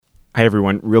Hi,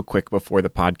 everyone. Real quick before the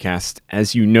podcast.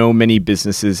 As you know, many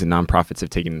businesses and nonprofits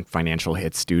have taken financial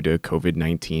hits due to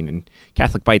COVID-19, and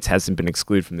Catholic Bites hasn't been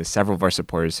excluded from this. Several of our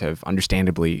supporters have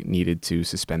understandably needed to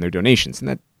suspend their donations, and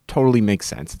that totally makes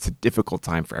sense. It's a difficult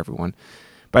time for everyone.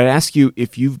 But I'd ask you,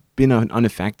 if you've been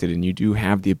unaffected and you do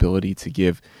have the ability to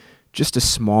give, just a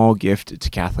small gift to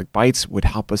Catholic Bites would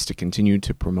help us to continue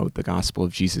to promote the gospel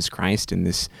of Jesus Christ in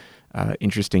this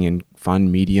interesting and fun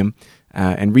medium,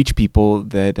 and reach people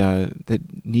that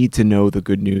need to know the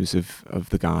good news of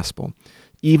the gospel.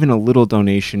 Even a little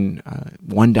donation,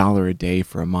 $1 a day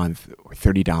for a month or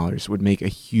 $30 would make a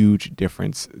huge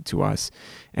difference to us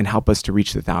and help us to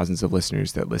reach the thousands of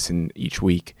listeners that listen each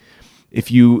week.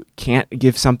 If you can't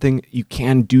give something, you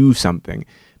can do something.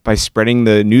 By spreading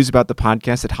the news about the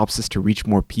podcast, it helps us to reach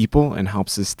more people and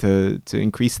helps us to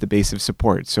increase the base of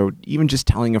support. So even just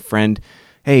telling a friend,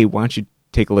 hey, why don't you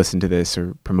take a listen to this,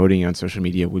 or promoting it on social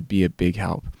media would be a big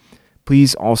help.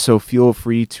 Please also feel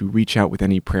free to reach out with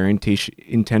any prayer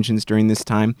intentions during this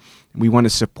time. We want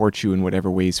to support you in whatever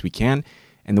ways we can.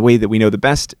 And the way that we know the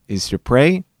best is to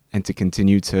pray and to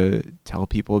continue to tell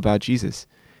people about Jesus.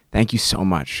 Thank you so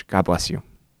much. God bless you.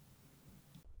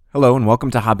 Hello and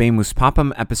welcome to Habemus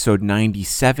Papam, episode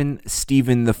 97,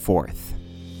 Stephen the Fourth.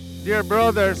 Dear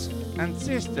brothers and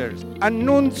sisters,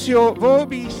 annuncio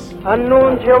vobis,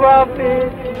 annuncio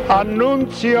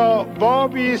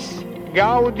vobis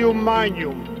gaudium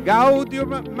magnum,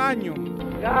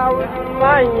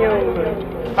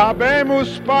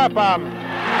 Habemus Papam.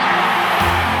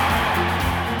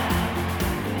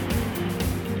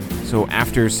 So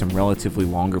after some relatively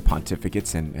longer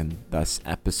pontificates and thus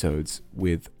episodes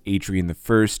with Adrian I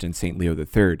and St. Leo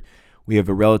III, we have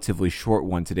a relatively short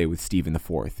one today with Stephen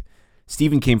IV.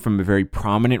 Stephen came from a very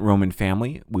prominent Roman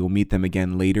family. We will meet them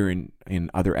again later in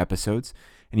other episodes.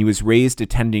 And he was raised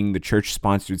attending the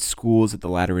church-sponsored schools at the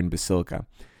Lateran Basilica.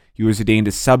 He was ordained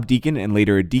a subdeacon and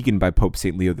later a deacon by Pope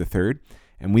St. Leo III.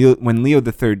 And when Leo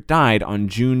III died on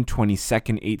June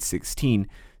 22nd, 816,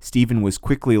 Stephen was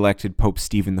quickly elected Pope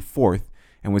Stephen IV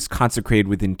and was consecrated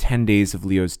within 10 days of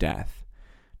Leo's death.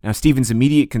 Now, Stephen's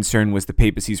immediate concern was the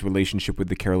papacy's relationship with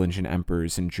the Carolingian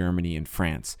emperors in Germany and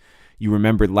France. You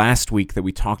remembered last week that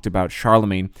we talked about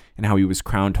Charlemagne and how he was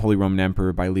crowned Holy Roman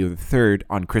Emperor by Leo III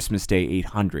on Christmas Day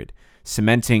 800,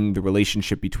 cementing the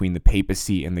relationship between the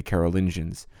papacy and the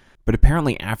Carolingians. But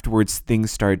apparently afterwards,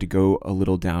 things started to go a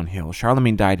little downhill.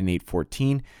 Charlemagne died in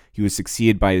 814. He was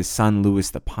succeeded by his son Louis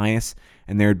the Pious,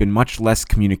 and there had been much less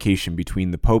communication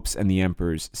between the popes and the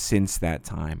emperors since that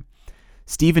time.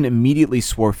 Stephen immediately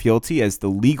swore fealty as the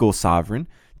legal sovereign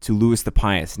to Louis the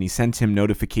Pious, and he sent him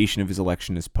notification of his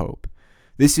election as pope.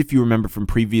 This, if you remember from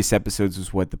previous episodes,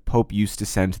 was what the pope used to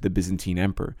send to the Byzantine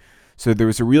emperor. So there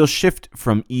was a real shift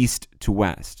from east to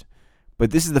west.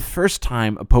 But this is the first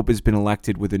time a pope has been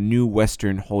elected with a new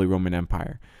Western Holy Roman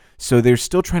Empire. So they're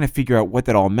still trying to figure out what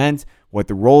that all meant, what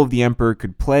the role of the emperor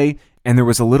could play, and there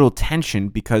was a little tension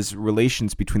because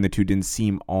relations between the two didn't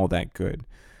seem all that good.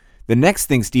 The next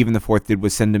thing Stephen IV did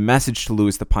was send a message to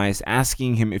Louis the Pious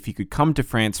asking him if he could come to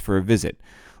France for a visit.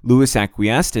 Louis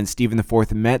acquiesced, and Stephen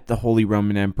IV met the Holy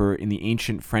Roman Emperor in the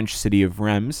ancient French city of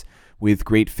Reims with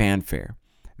great fanfare.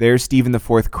 There, Stephen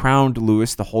IV crowned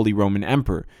Louis the Holy Roman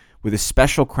Emperor, with a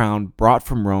special crown brought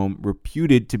from Rome,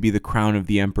 reputed to be the crown of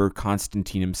the Emperor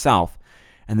Constantine himself,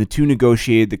 and the two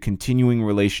negotiated the continuing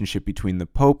relationship between the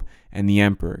Pope and the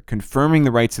Emperor, confirming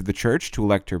the rights of the Church to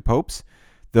elect her popes,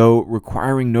 though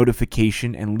requiring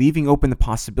notification and leaving open the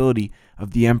possibility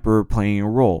of the Emperor playing a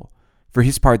role. For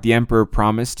his part, the Emperor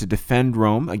promised to defend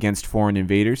Rome against foreign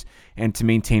invaders and to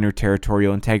maintain her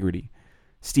territorial integrity.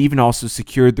 Stephen also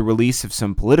secured the release of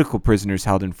some political prisoners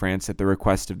held in France at the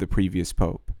request of the previous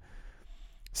Pope.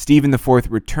 Stephen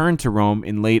IV returned to Rome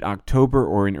in late October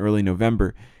or in early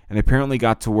November, and apparently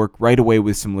got to work right away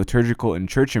with some liturgical and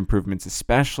church improvements,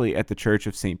 especially at the Church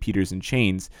of St. Peter's in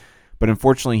Chains, but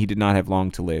unfortunately he did not have long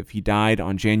to live. He died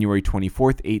on January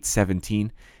 24th,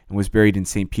 817, and was buried in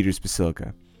St. Peter's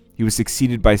Basilica. He was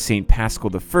succeeded by St.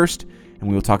 Paschal I, and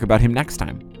we will talk about him next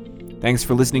time. Thanks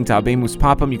for listening to Habemus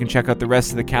Papam. You can check out the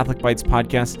rest of the Catholic Bites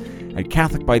podcast at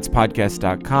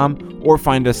catholicbitespodcast.com or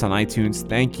find us on iTunes.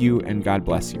 Thank you, and God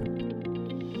bless you.